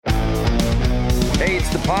It's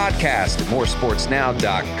the podcast at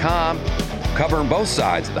moresportsnow.com, covering both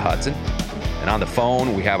sides of the Hudson. And on the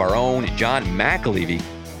phone, we have our own John McAlevey,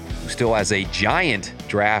 who still has a giant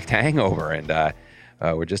draft hangover. And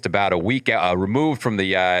we're just about a week removed from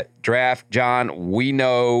the draft. John, we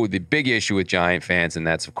know the big issue with Giant fans, and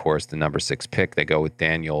that's, of course, the number 6 pick. They go with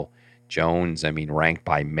Daniel Jones. I mean, ranked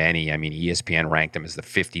by many. I mean, ESPN ranked him as the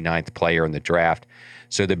 59th player in the draft.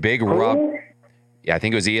 So the big rub... Yeah, I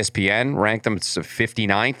think it was ESPN ranked him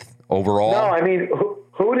 59th overall. No, I mean,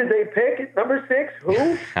 who did they pick at number 6?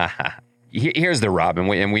 Who? Here's the rub, and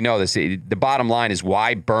we know this. The bottom line is,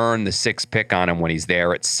 why burn the 6th pick on him when he's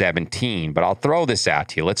there at 17? But I'll throw this out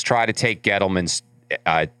to you. Let's try to take Gettleman's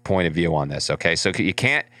point of view on this, okay? So you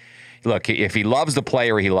can't – look, if he loves the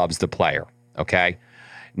player, he loves the player, okay?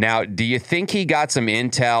 Now, do you think he got some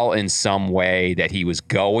intel in some way that he was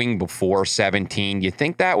going before 17? You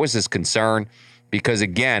think that was his concern? Because,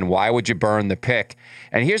 again, why would you burn the pick?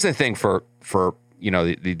 And here's the thing for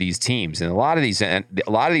these teams, and a lot of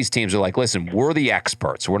these teams are like, listen, we're the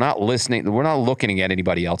experts. We're not listening. We're not looking at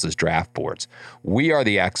anybody else's draft boards. We are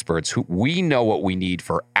the experts. We know what we need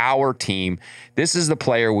for our team. This is the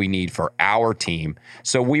player we need for our team.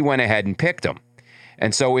 So we went ahead and picked him.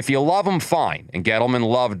 And so if you love him, fine. And Gettleman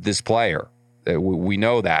loved this player. We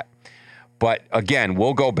know that. But again,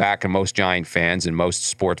 we'll go back, and most Giant fans and most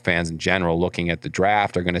sport fans in general looking at the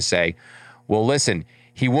draft are going to say, well, listen,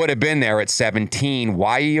 he would have been there at 17.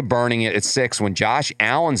 Why are you burning it at 6 when Josh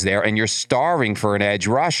Allen's there and you're starving for an edge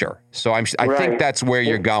rusher? So I think that's where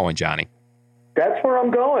you're going, Johnny. That's where I'm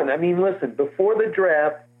going. I mean, listen, before the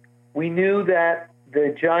draft, we knew that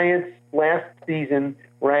the Giants last season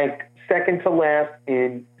ranked second to last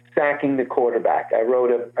in sacking the quarterback. I wrote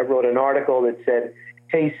an article that said,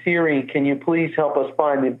 hey, Siri, can you please help us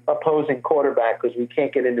find the opposing quarterback because we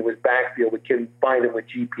can't get into his backfield. We couldn't find him with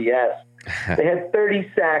GPS. They had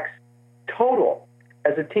 30 sacks total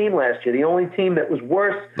as a team last year. The only team that was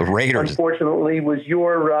worse, the Raiders, unfortunately, was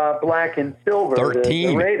your black and silver, 13.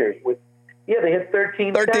 The Raiders. They had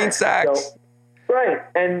 13 sacks. So, right,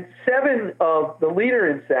 and 7 of the leader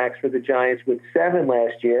in sacks for the Giants with 7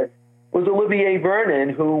 last year was Olivier Vernon,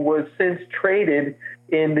 who was since traded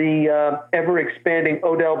in the ever-expanding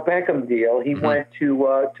Odell Beckham deal. He went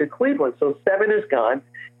to Cleveland. So 7 is gone.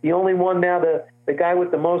 The only one now, the guy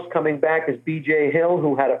with the most coming back is B.J. Hill,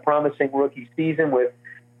 who had a promising rookie season with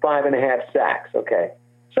 5.5 sacks. Okay.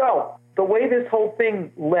 So the way this whole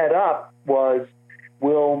thing led up was,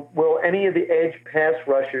 will any of the edge pass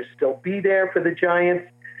rushers still be there for the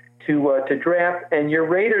Giants to draft? And your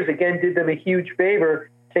Raiders, again, did them a huge favor,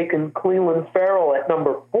 taking Cleveland Farrell at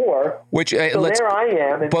number 4. Which there I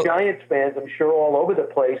am, and Giants fans, I'm sure all over the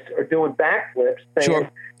place, are doing backflips saying,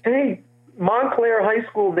 hey, Montclair High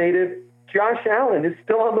School native Josh Allen is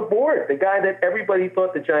still on the board, the guy that everybody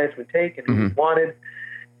thought the Giants would take and wanted.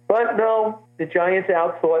 But no, the Giants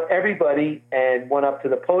outthought everybody and went up to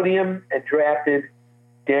the podium and drafted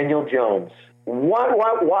Daniel Jones.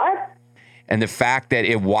 What? And the fact that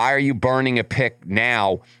why are you burning a pick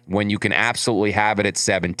now when you can absolutely have it at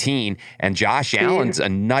 17? And Josh Allen's a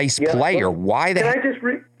nice player. Why the heck?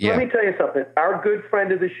 Let me tell you something. Our good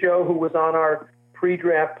friend of the show who was on our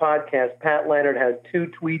pre-draft podcast, Pat Leonard, has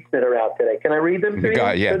 2 tweets that are out today. Can I read them to you?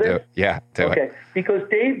 Do it. Because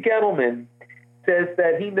Dave Gettleman says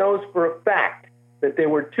that he knows for a fact that there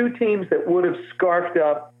were 2 teams that would have scarfed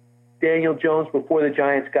up Daniel Jones before the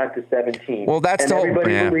Giants got to 17. Well, that's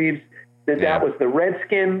everybody believes that was the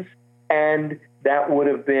Redskins, and that would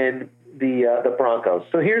have been the Broncos.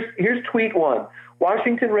 So here's tweet 1.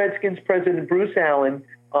 Washington Redskins president Bruce Allen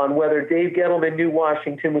on whether Dave Gettleman knew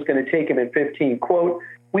Washington was going to take him in 15. Quote,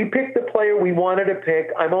 we picked the player we wanted to pick.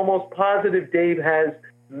 I'm almost positive Dave has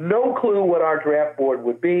no clue what our draft board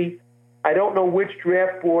would be. I don't know which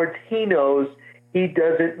draft boards he knows. He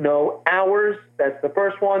doesn't know ours. That's the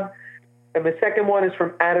first one. And the second one is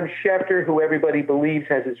from Adam Schefter, who everybody believes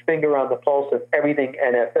has his finger on the pulse of everything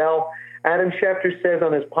NFL. Adam Schefter says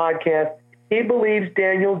on his podcast, he believes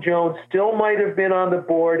Daniel Jones still might have been on the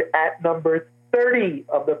board at number 30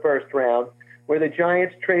 of the first round, where the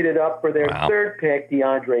Giants traded up for their 3rd pick,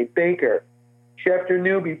 DeAndre Baker. Schefter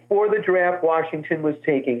knew before the draft Washington was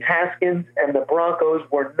taking Haskins, and the Broncos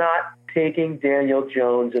were not taking Daniel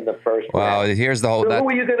Jones in the first round. Well, here's the whole... So who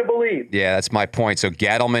are you going to believe? Yeah, that's my point. So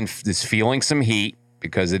Gettleman is feeling some heat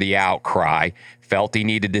because of the outcry, felt he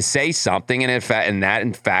needed to say something, and that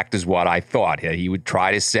in fact is what I thought. He would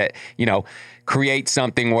try to create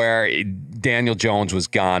something where Daniel Jones was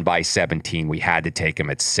gone by 17. We had to take him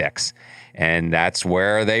at 6. And that's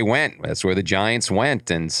where they went. That's where the Giants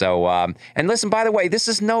went. And so, and listen, by the way, this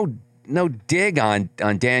is no dig on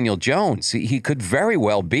Daniel Jones. He could very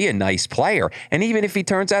well be a nice player. And even if he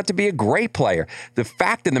turns out to be a great player, the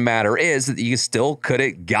fact of the matter is that you still could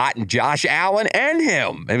have gotten Josh Allen and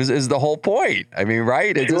him. Is the whole point. I mean,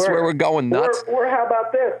 right? Is this where we're going nuts? Or how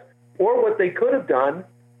about this? Or what they could have done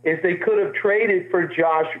is they could have traded for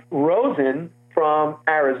Josh Rosen from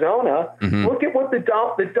Arizona. Mm-hmm. Look at what the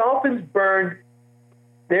Dolphins burned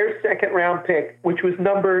their second-round pick, which was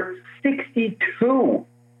number 62.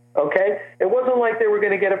 Okay? It wasn't like they were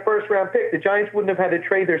going to get a first-round pick. The Giants wouldn't have had to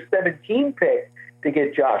trade their 17 pick to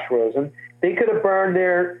get Josh Rosen. They could have burned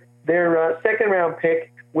their second-round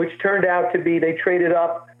pick, which turned out to be they traded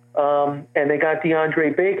up and they got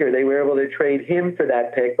DeAndre Baker. They were able to trade him for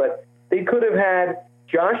that pick. But they could have had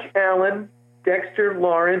Josh Allen, Dexter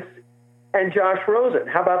Lawrence, and Josh Rosen.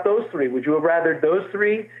 How about those three? Would you have rather those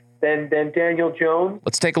three than Daniel Jones?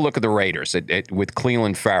 Let's take a look at the Raiders with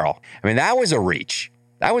Clelin Ferrell. I mean, that was a reach.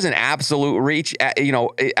 That was an absolute reach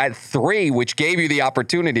at 3, which gave you the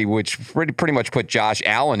opportunity, which pretty much put Josh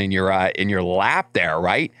Allen in your lap there,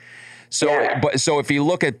 right? So, yeah. So if you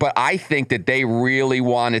look at, but I think that they really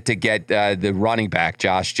wanted to get the running back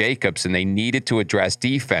Josh Jacobs, and they needed to address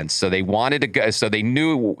defense. So they wanted to go. So they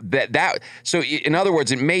knew that. So in other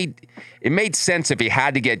words, it made sense if you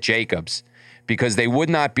had to get Jacobs, because they would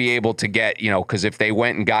not be able to get, because if they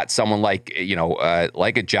went and got someone like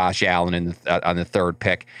a Josh Allen on the third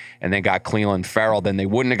pick, and then got Clelin Ferrell, then they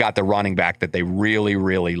wouldn't have got the running back that they really,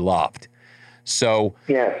 really loved. So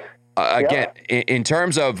yes. Again, in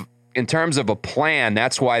terms of a plan,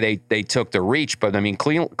 that's why they took the reach. But I mean,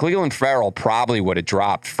 Clelin Ferrell probably would have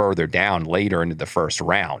dropped further down later into the first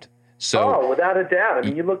round. So, without a doubt. I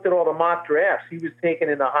mean, you looked at all the mock drafts. He was taken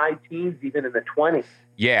in the high teens, even in the 20s.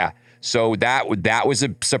 Yeah. So that was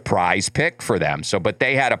a surprise pick for them. So, but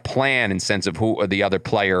they had a plan in sense of who the other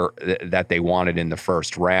player that they wanted in the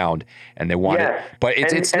first round, and they wanted. Yes. But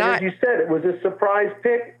it's not. As you said, it was a surprise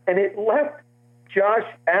pick, and it left Josh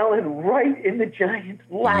Allen right in the Giants'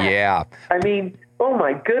 lap. Yeah. I mean, oh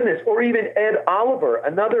my goodness. Or even Ed Oliver,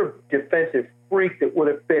 another defensive freak that would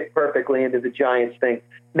have fit perfectly into the Giants thing.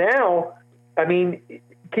 Now, I mean,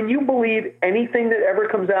 can you believe anything that ever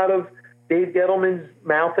comes out of Dave Gettleman's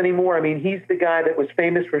mouth anymore? I mean, he's the guy that was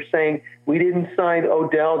famous for saying, we didn't sign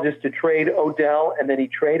Odell just to trade Odell, and then he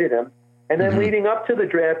traded him. And then leading up to the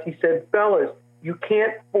draft, he said, fellas, you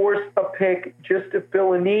can't force a pick just to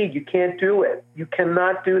fill a need. You can't do it. You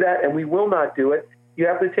cannot do that, and we will not do it. You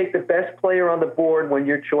have to take the best player on the board when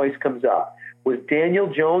your choice comes up. Was Daniel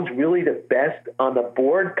Jones really the best on the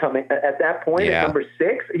board coming at that point at number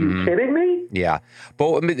 6? Are you kidding me? Yeah.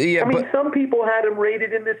 But some people had him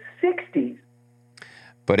rated in the 60s.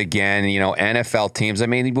 But again, NFL teams, I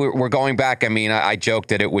mean, we're going back. I mean, I joked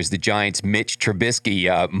that it was the Giants' Mitch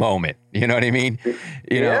Trubisky moment. You know what I mean?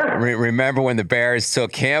 Remember when the Bears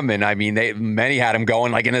took him, and I mean, many had him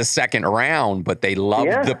going like in the second round, but they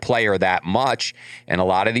loved the player that much. And a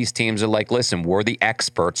lot of these teams are like, listen, we're the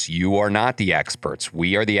experts. You are not the experts.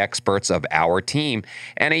 We are the experts of our team.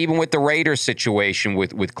 And even with the Raiders situation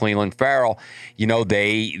with Clelin Ferrell,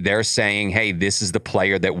 they're saying, hey, this is the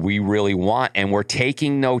player that we really want, and we're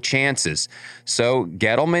taking no chances. So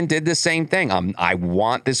Gettleman did the same thing. I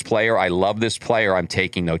want this player. I love this player. I'm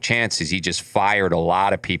taking no chances. He just fired a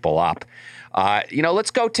lot of people up.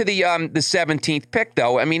 Let's go to the 17th pick,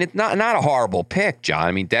 though. I mean, it's not a horrible pick, John.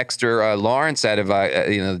 I mean, Dexter Lawrence out of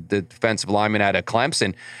the defensive lineman out of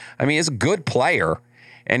Clemson. I mean, he's a good player,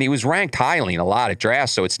 and he was ranked highly in a lot of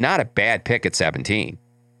drafts, so it's not a bad pick at 17.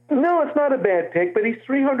 No, it's not a bad pick, but he's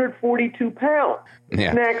 342 pounds.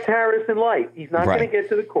 Yeah. Snacks Harrison Light. He's not going to get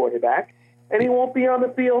to the quarterback, and he won't be on the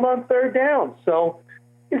field on third down. So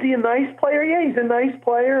is he a nice player? Yeah, he's a nice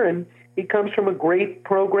player, and he comes from a great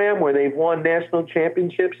program where they've won national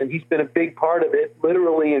championships, and he's been a big part of it,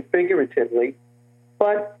 literally and figuratively.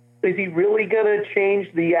 But is he really going to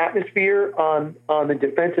change the atmosphere on the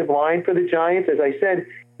defensive line for the Giants? As I said,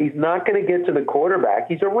 he's not going to get to the quarterback.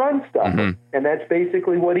 He's a run stuffer, and that's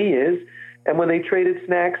basically what he is. And when they traded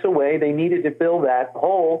Snacks away, they needed to fill that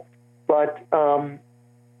hole. But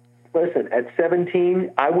listen, at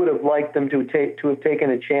 17, I would have liked them to have taken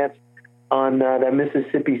a chance on that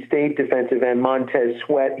Mississippi State defensive end, Montez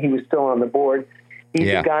Sweat. He was still on the board. He's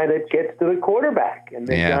the guy that gets to the quarterback, and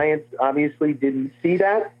the Giants obviously didn't see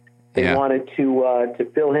that. They wanted to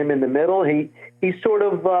fill him in the middle. He sort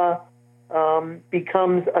of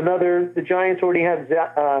becomes another. The Giants already have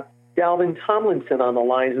Dalvin Tomlinson on the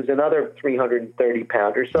line, who's another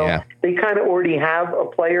 330-pounder. So they kind of already have a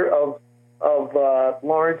player of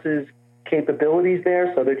Lawrence's capabilities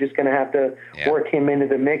there, so they're just going to have to work him into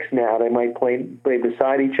the mix now. They might play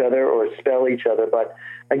beside each other or spell each other, but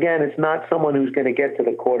again, it's not someone who's going to get to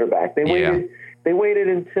the quarterback. They waited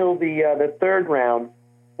until the third round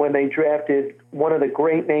when they drafted one of the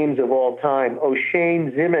great names of all time,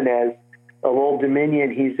 O'Shane Ximenez of Old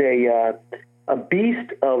Dominion. He's a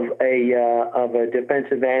beast of a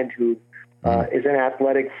defensive end who is an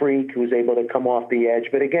athletic freak who's able to come off the edge.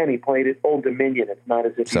 But again, he played at Old Dominion. It's not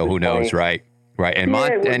as if so who knows, playing. right?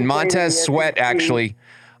 And Montez Sweat actually,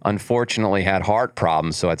 unfortunately, had heart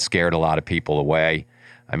problems, so it scared a lot of people away.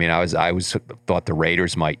 I mean, I thought the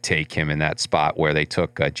Raiders might take him in that spot where they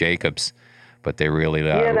took Jacobs, but they really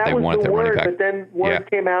they wanted their running back. But then word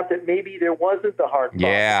came out that maybe there wasn't the heart problem.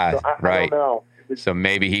 Yeah, so I don't know. So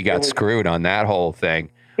maybe he got screwed on that whole thing.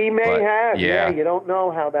 He may have. Yeah, you don't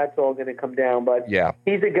know how that's all going to come down. But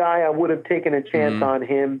he's a guy I would have taken a chance on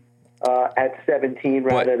him at 17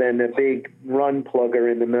 rather than the big run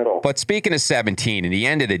plugger in the middle. But speaking of 17, in the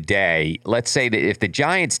end of the day, let's say that if the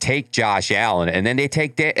Giants take Josh Allen and then they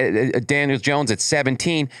take Daniel Jones at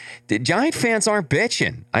 17, the Giant fans aren't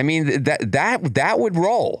bitching. I mean, that would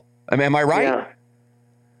roll. I mean, am I right?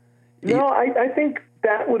 Yeah. No, I think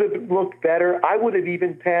that would have looked better. I would have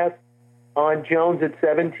even passed on Jones at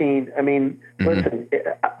 17. I mean, listen,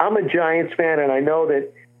 I'm a Giants fan, and I know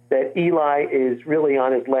that Eli is really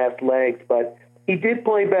on his last legs, but he did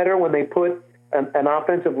play better when they put an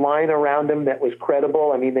offensive line around him that was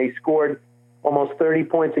credible. I mean, they scored almost 30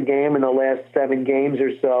 points a game in the last 7 games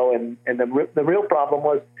or so, and the real problem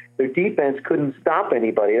was their defense couldn't stop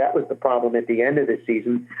anybody. That was the problem at the end of the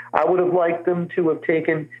season. I would have liked them to have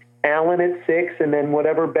taken Allen at 6, and then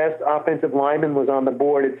whatever best offensive lineman was on the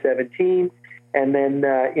board at 17, and then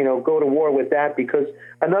go to war with that. Because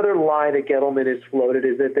another lie that Gettleman has floated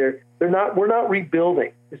is that we're not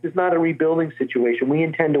rebuilding. This is not a rebuilding situation. We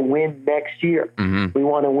intend to win next year. We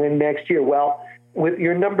want to win next year. Well, with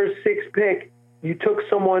your number 6 pick, you took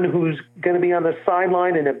someone who's going to be on the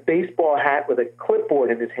sideline in a baseball hat with a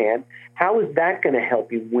clipboard in his hand. How is that going to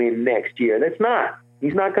help you win next year? That's not.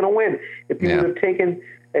 He's not going to win. If you would have taken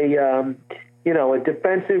a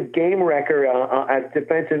defensive game wrecker at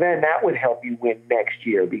defensive end, that would help you win next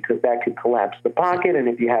year because that could collapse the pocket. And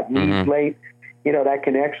if you have needs late, that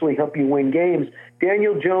can actually help you win games.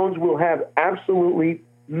 Daniel Jones will have absolutely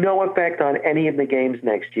no effect on any of the games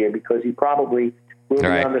next year because he probably will be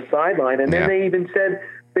on the sideline. And then they even said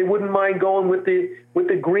they wouldn't mind going with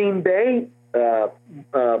the Green Bay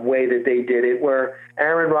way that they did it, where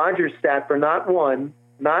Aaron Rodgers sat for not 1,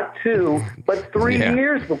 not 2, but 3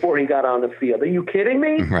 years before he got on the field. Are you kidding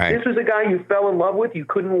me? Right. This was a guy you fell in love with. You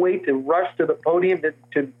couldn't wait to rush to the podium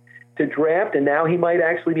to draft, and now he might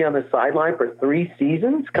actually be on the sideline for 3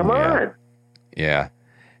 seasons? Come on. Yeah.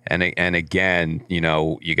 And again,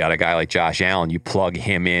 you got a guy like Josh Allen, you plug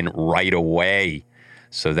him in right away.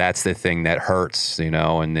 So that's the thing that hurts,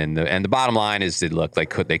 and then the bottom line is that look, they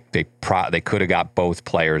could have got both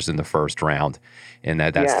players in the first round, and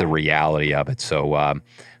that's the reality of it. So,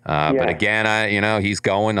 but again, he's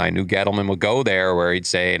going. I knew Gettleman would go there, where he'd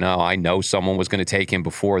say, "No, I know someone was going to take him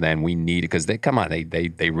before then. We need it because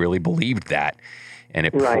they really believed that, and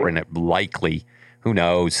it likely." Who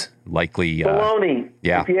knows? Likely baloney.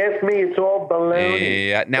 Yeah. If you ask me, it's all baloney.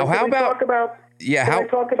 Yeah. Now, how about? Can I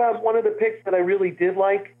talk about one of the picks that I really did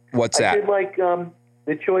like? What's that? I did like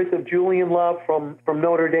the choice of Julian Love from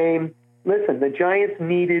Notre Dame. Listen, the Giants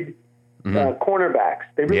needed cornerbacks.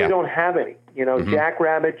 They really don't have any. Jack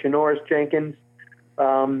Rabbit, Janoris Jenkins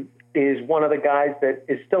is one of the guys that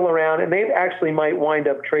is still around, and they actually might wind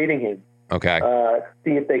up trading him. Okay.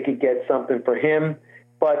 See if they could get something for him.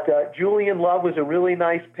 But Julian Love was a really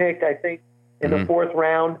nice pick, I think, in the 4th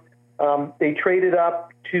round. They traded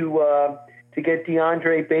up to get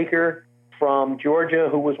DeAndre Baker from Georgia,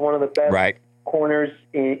 who was one of the best corners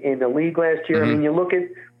in the league last year. I mean, you look at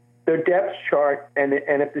their depth chart, and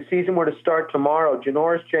if the season were to start tomorrow,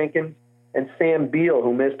 Janoris Jenkins and Sam Beal,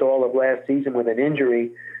 who missed all of last season with an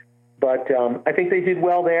injury. But I think they did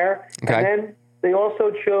well there. Okay. And then they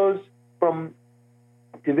also chose from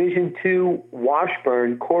Division II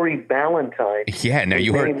Washburn, Corey Ballantyne. Yeah, now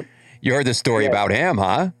you heard the story about him,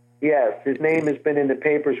 huh? Yes, his name has been in the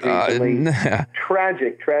papers recently.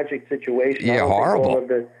 Tragic situation. Yeah, horrible.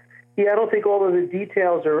 I don't think all of the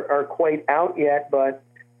details are quite out yet, but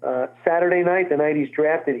Saturday night, the night he's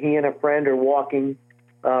drafted, he and a friend are walking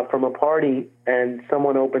from a party, and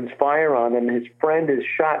someone opens fire on them. His friend is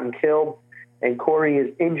shot and killed, and Corey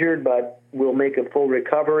is injured, but will make a full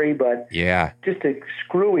recovery. But just a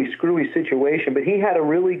screwy situation. But he had a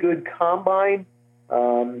really good combine,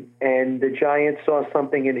 and the Giants saw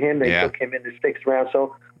something in him. They took him in the 6th round.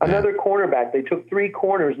 So Another cornerback. They took 3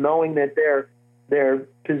 corners knowing that their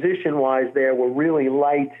position-wise there were really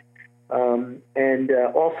light.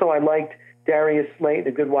 Also I liked Darius Slayton,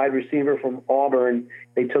 a good wide receiver from Auburn.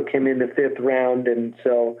 They took him in the 5th round, and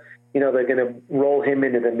so, they're going to roll him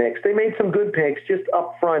into the mix. They made some good picks. Just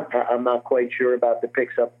up front, I'm not quite sure about the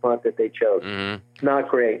picks up front that they chose. Not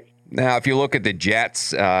great. Now, if you look at the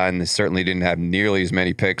Jets, and they certainly didn't have nearly as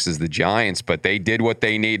many picks as the Giants, but they did what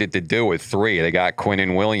they needed to do with 3. They got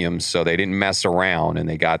Quinnen Williams, so they didn't mess around, and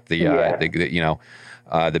they got the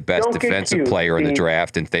best defensive player in the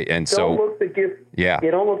draft, you don't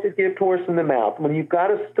look the gift horse in the mouth. When you've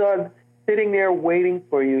got a stud sitting there waiting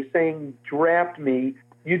for you, saying draft me,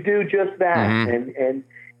 you do just that. And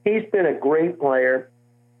he's been a great player.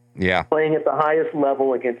 Yeah, playing at the highest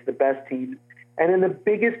level against the best teams. And in the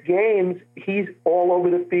biggest games, he's all over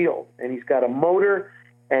the field, and he's got a motor,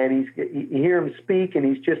 and you hear him speak, and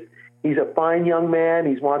he's a fine young man.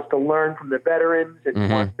 He wants to learn from the veterans, and he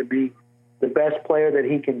wants to be the best player that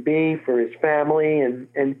he can be for his family.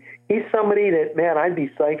 And he's somebody that, man, I'd be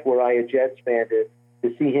psyched were I a Jets fan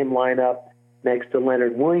to see him line up next to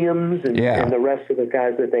Leonard Williams and the rest of the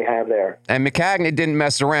guys that they have there. And Maccagnan didn't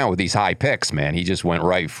mess around with these high picks, man. He just went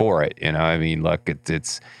right for it. I mean, look,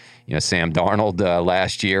 it's Sam Darnold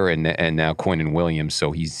last year, and now Quinnen Williams.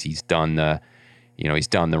 So he's done he's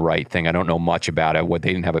done the right thing. I don't know much about it.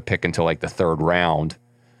 They didn't have a pick until like the 3rd round.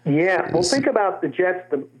 Yeah, well, think about the Jets,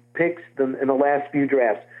 the picks in the last few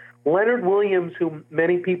drafts. Leonard Williams, who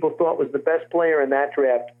many people thought was the best player in that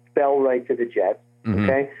draft, fell right to the Jets.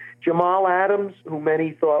 Okay, Jamal Adams, who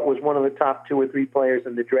many thought was one of the top 2 or 3 players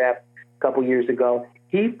in the draft a couple years ago,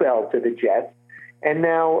 he fell to the Jets. And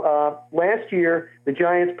now, last year, the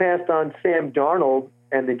Giants passed on Sam Darnold,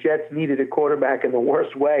 and the Jets needed a quarterback in the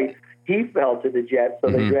worst way. He fell to the Jets,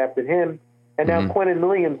 so they drafted him. And now Quinnen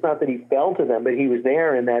Williams, not that he fell to them, but he was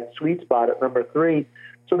there in that sweet spot at number 3.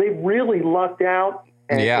 So they've really lucked out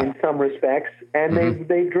in some respects, and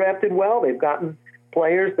they've drafted well. They've gotten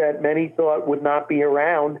players that many thought would not be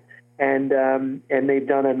around, and they've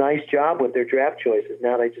done a nice job with their draft choices.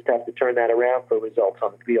 Now they just have to turn that around for results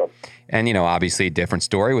on the field. And, obviously a different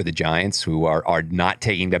story with the Giants, who are not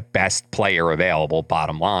taking the best player available,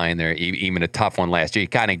 bottom line. They're even a tough one last year.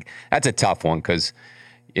 That's a tough one because,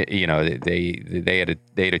 they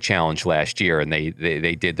had a challenge last year, and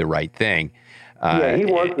they did the right thing. He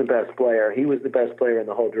was the best player. He was the best player in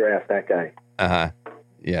the whole draft, that guy.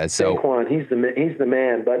 Yeah, so Saquon, he's the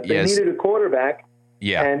man. But they needed a quarterback.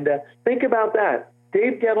 Yeah. And think about that.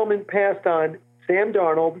 Dave Gettleman passed on Sam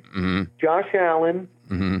Darnold, Josh Allen,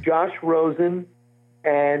 Josh Rosen,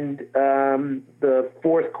 and the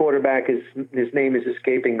 4th quarterback, his name is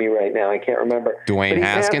escaping me right now. I can't remember. Dwayne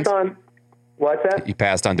Haskins. What's that? He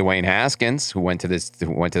passed on Dwayne Haskins, who went to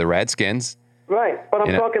the Redskins. Right, but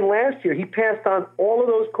I'm talking last year. He passed on all of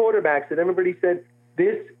those quarterbacks that everybody said,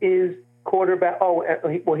 this is quarterback. Oh,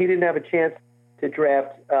 well, he didn't have a chance to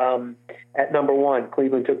draft at number 1.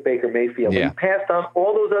 Cleveland took Baker Mayfield. Yeah. He passed on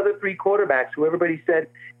all those other 3 quarterbacks who everybody said,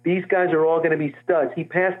 these guys are all going to be studs. He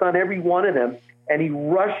passed on every one of them, and he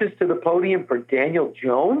rushes to the podium for Daniel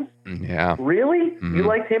Jones? Yeah. Really? You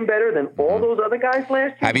liked him better than all those other guys last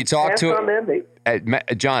year? Have you talked to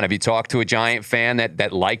John, have you talked to a Giant fan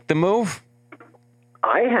that liked the move?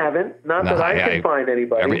 I haven't. Not that I can find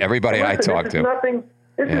anybody. Everybody I talked to.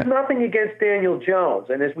 This is nothing against Daniel Jones.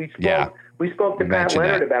 And as we spoke to Pat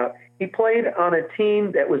Leonard about, he played on a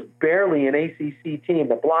team that was barely an ACC team.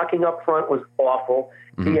 The blocking up front was awful.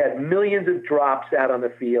 He had millions of drops out on the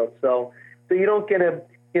field. So you don't get an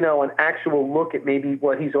actual look at maybe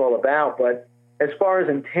what he's all about. But as far as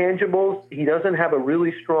intangibles, he doesn't have a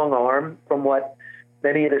really strong arm from what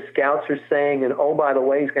many of the scouts are saying. And, oh, by the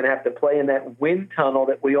way, he's going to have to play in that wind tunnel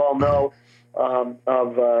that we all know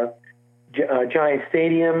of Giant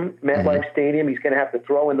Stadium, MetLife Stadium. He's going to have to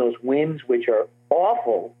throw in those winds, which are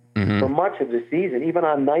awful for much of the season. Even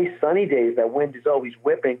on nice sunny days, that wind is always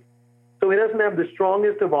whipping. So he doesn't have the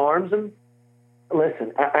strongest of arms. And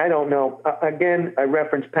listen, I don't know. Again, I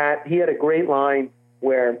reference Pat. He had a great line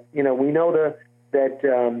where, we know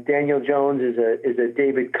that Daniel Jones is a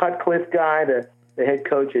David Cutcliffe guy, the head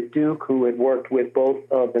coach at Duke, who had worked with both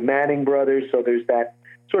of the Manning brothers. So there's that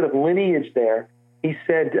sort of lineage there. He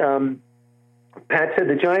said, Pat said,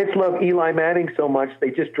 the Giants love Eli Manning so much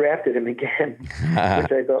they just drafted him again,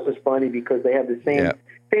 which I thought was funny because they have the same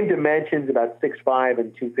dimensions, about 6'5"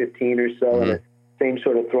 and 215 or so, and the same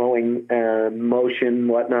sort of throwing motion,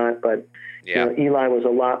 whatnot. But Eli was a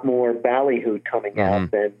lot more ballyhooed coming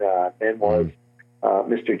out than was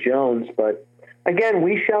Mr. Jones. But again,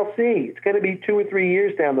 we shall see. It's going to be 2 or 3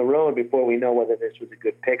 years down the road before we know whether this was a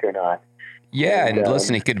good pick or not. Yeah, and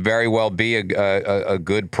listen, he could very well be a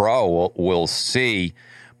good pro. We'll see.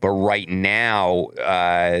 But right now,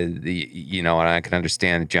 and I can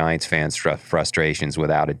understand the Giants fans' frustrations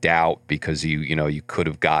without a doubt, because you could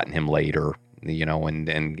have gotten him later,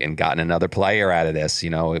 and gotten another player out of this,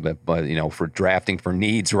 but for drafting for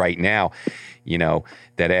needs right now,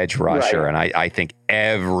 that edge rusher. Right. And I think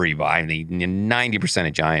everybody, 90%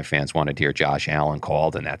 of Giant fans wanted to hear Josh Allen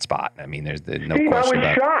called in that spot. I mean, there's no Steve, question I was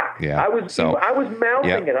about shocked. it. Yeah. I was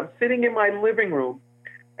mouthing it. I'm sitting in my living room,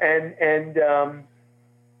 and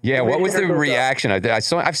yeah, what was the reaction?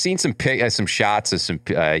 I've seen some shots of some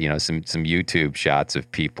YouTube shots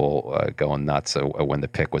of people going nuts when the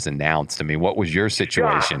pick was announced. I mean, what was your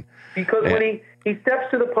situation? Shocked. Because when he steps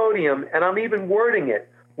to the podium, and I'm even wording it,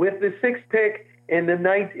 with the 6th pick in the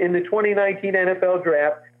 2019 NFL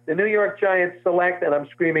draft, the New York Giants select, and I'm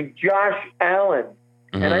screaming, Josh Allen.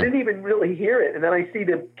 Mm-hmm. And I didn't even really hear it. And then I see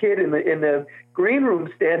the kid in the green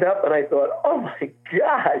room stand up, and I thought, oh, my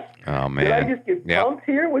gosh. Oh, man. Did I just get pumped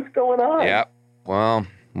here? What's going on? Yeah. Well,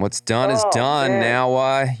 what's done is done. Man.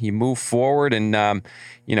 Now you move forward, and,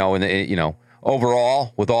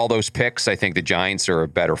 overall, with all those picks, I think the Giants are a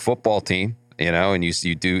better football team. And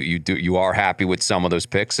you are happy with some of those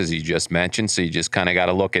picks, as you just mentioned. So you just kind of got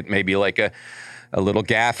to look at maybe like a little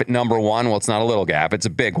gap at number 1. Well, it's not a little gap; it's a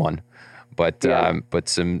big one. But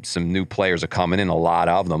some new players are coming in, a lot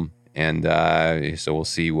of them, and so we'll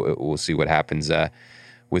see what happens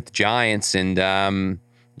with Giants. And that's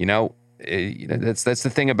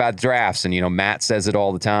the thing about drafts. And Matt says it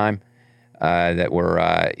all the time that we're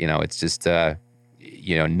it's just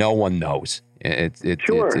no one knows.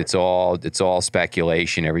 It's all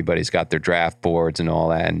speculation. Everybody's got their draft boards and all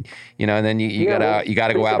that, and and then you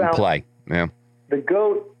gotta go out and play. Yeah. The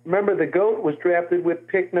GOAT. Remember, the GOAT was drafted with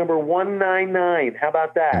pick number 199. How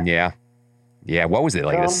about that? Yeah. What was it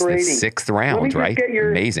like? The 6th round, right?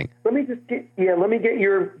 Amazing. Let me get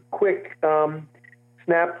your quick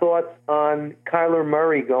snap thoughts on Kyler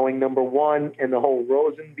Murray going number 1 and the whole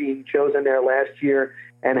Rosen being chosen there last year,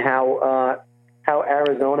 and how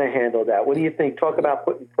Arizona handled that. What do you think? Talk about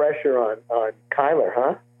putting pressure on Kyler,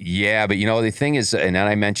 huh? Yeah, but the thing is, and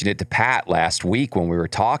I mentioned it to Pat last week when we were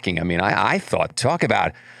talking. I mean, I thought, talk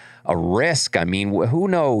about a risk. I mean, who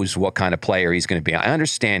knows what kind of player he's going to be. I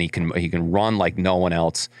understand he can run like no one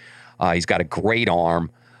else. He's got a great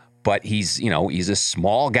arm, but he's a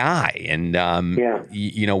small guy, and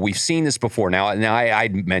we've seen this before. Now I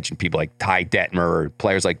mentioned people like Ty Detmer, or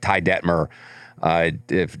players like Ty Detmer,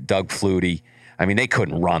 if Doug Flutie. I mean, they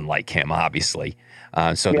couldn't run like him, obviously.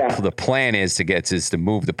 The plan is to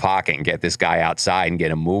move the pocket and get this guy outside and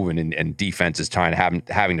get him moving, and defense is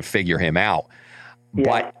having to figure him out.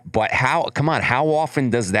 Yeah. But how often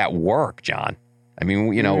does that work, John? I mean,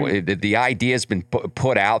 the idea has been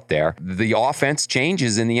put out there. The offense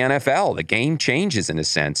changes in the NFL. The game changes in a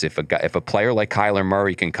sense. If a player like Kyler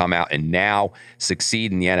Murray can come out and now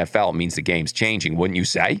succeed in the NFL, it means the game's changing, wouldn't you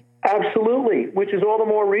say? Absolutely, which is all the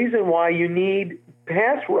more reason why you need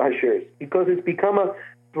pass rushers, because it's become a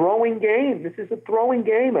throwing game. This is a throwing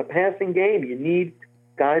game, a passing game. You need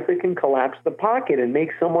guys that can collapse the pocket and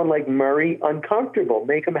make someone like Murray uncomfortable,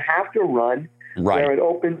 make him have to run, where it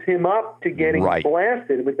opens him up to getting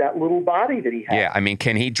blasted with that little body that he has. Yeah, I mean,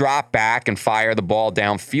 can he drop back and fire the ball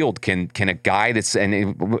downfield? Can a guy that's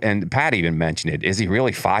and Pat even mentioned it, is he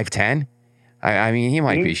really 5'10"? I mean, he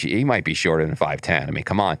might be shorter than 5'10". I mean,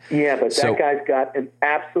 come on. Yeah, but that guy's got an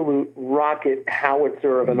absolute rocket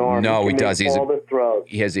howitzer of an arm. No, he does. He's all the throws.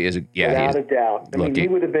 He has a without a doubt. I mean, he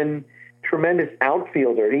would have been tremendous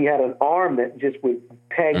outfielder. He had an arm that just would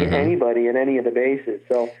peg anybody in any of the bases.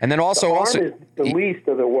 So, and then also is the least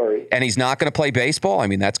of the worries. And he's not going to play baseball. I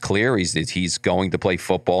mean, that's clear. He's going to play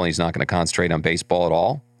football, and he's not going to concentrate on baseball at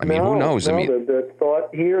all. I mean, who knows? No, the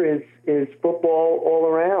thought here is football all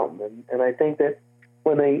around, and I think that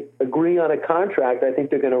when they agree on a contract, I think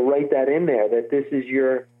they're going to write that in there, that this is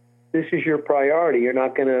your priority. You're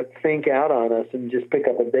not going to think out on us and just pick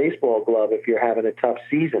up a baseball glove if you're having a tough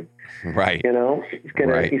season. Right. He's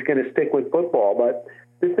going to stick with football. But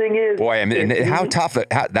the thing is, boy, I mean,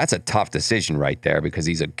 that's a tough decision right there, because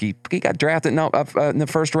he got drafted in the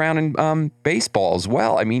first round in baseball as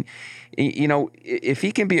well. I mean, if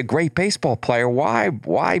he can be a great baseball player,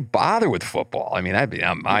 why bother with football? I mean, that'd be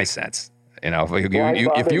my sense.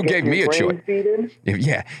 If you gave me a choice,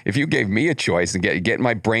 if you gave me a choice and getting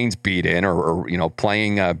my brains beat in, or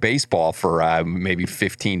playing baseball for maybe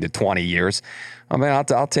 15 to 20 years, I mean,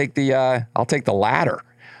 I'll take the latter.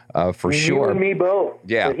 for You sure. and me both.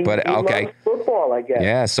 Yeah, he okay. loves football, I guess.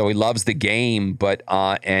 Yeah, so he loves the game, but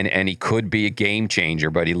and he could be a game changer.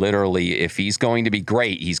 But he literally, if he's going to be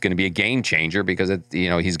great, he's going to be a game changer because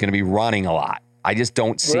he's going to be running a lot. I just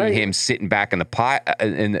don't see him sitting back in the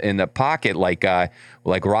in the pocket like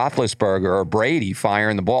Roethlisberger or Brady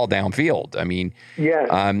firing the ball downfield. I mean,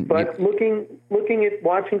 but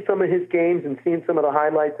watching some of his games and seeing some of the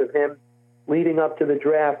highlights of him leading up to the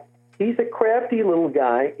draft, he's a crafty little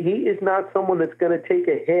guy. He is not someone that's going to take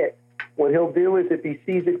a hit. What he'll do is if he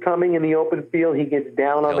sees it coming in the open field, he gets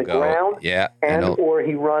down on the ground, or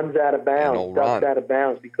he runs out of bounds, ducks out of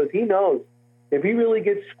bounds, because he knows if he really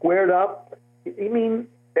gets squared up. I mean,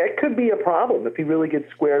 that could be a problem if he really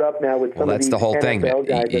gets squared up now with some of these NFL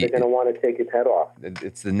guys that are going to want to take his head off.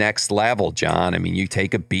 It's the next level, John. I mean, you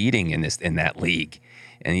take a beating in that league,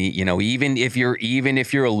 and even if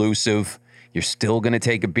you're elusive, you're still going to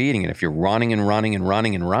take a beating. And if you're running,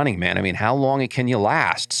 man, I mean, how long can you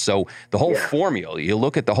last? So the whole formula, you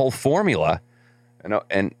look at the whole formula,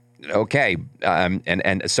 and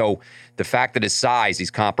so the fact that his size,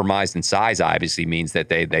 he's compromised in size, obviously means that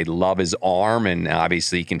they love his arm, and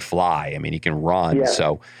obviously he can fly. I mean, he can run. Yeah.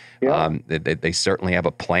 So they certainly have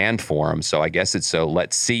a plan for him. So I guess it's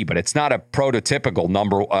let's see, but it's not a prototypical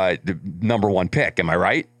number one pick. Am I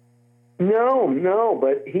right? No,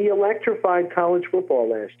 but he electrified college football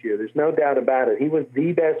last year. There's no doubt about it. He was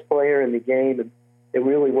the best player in the game, and it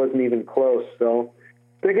really wasn't even close. So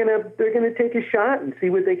they're gonna take a shot and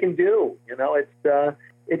see what they can do.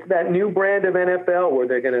 It's that new brand of NFL where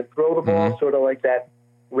they're gonna throw the ball sort of like that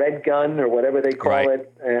red gun or whatever they call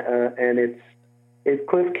it, and it's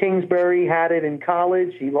Cliff Kingsbury had it in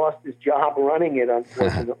college. He lost his job running it,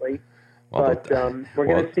 unfortunately. But we're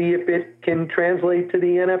going to see if it can translate to the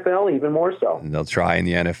NFL even more so. And they'll try in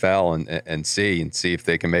the NFL and see if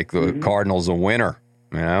they can make the Cardinals a winner.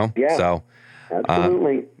 Yeah. So.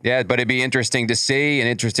 Absolutely. But it'd be interesting to see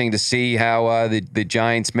how the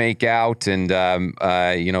Giants make out, and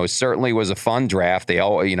it certainly was a fun draft. They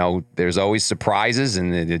all, there's always surprises,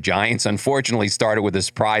 and the Giants unfortunately started with a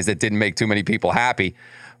surprise that didn't make too many people happy,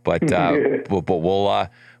 but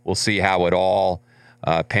we'll see how it all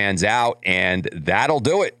pans out, and that'll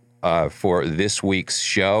do it for this week's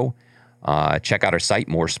show. Check out our site,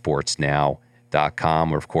 moresportsnow.com.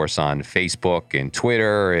 We're, of course, on Facebook and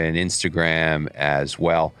Twitter and Instagram as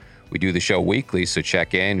well. We do the show weekly, so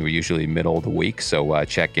check in. We're usually middle of the week, so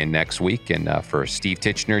check in next week. And for Steve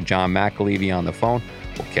Titchener, John McAlevey on the phone,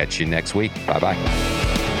 we'll catch you next week. Bye-bye.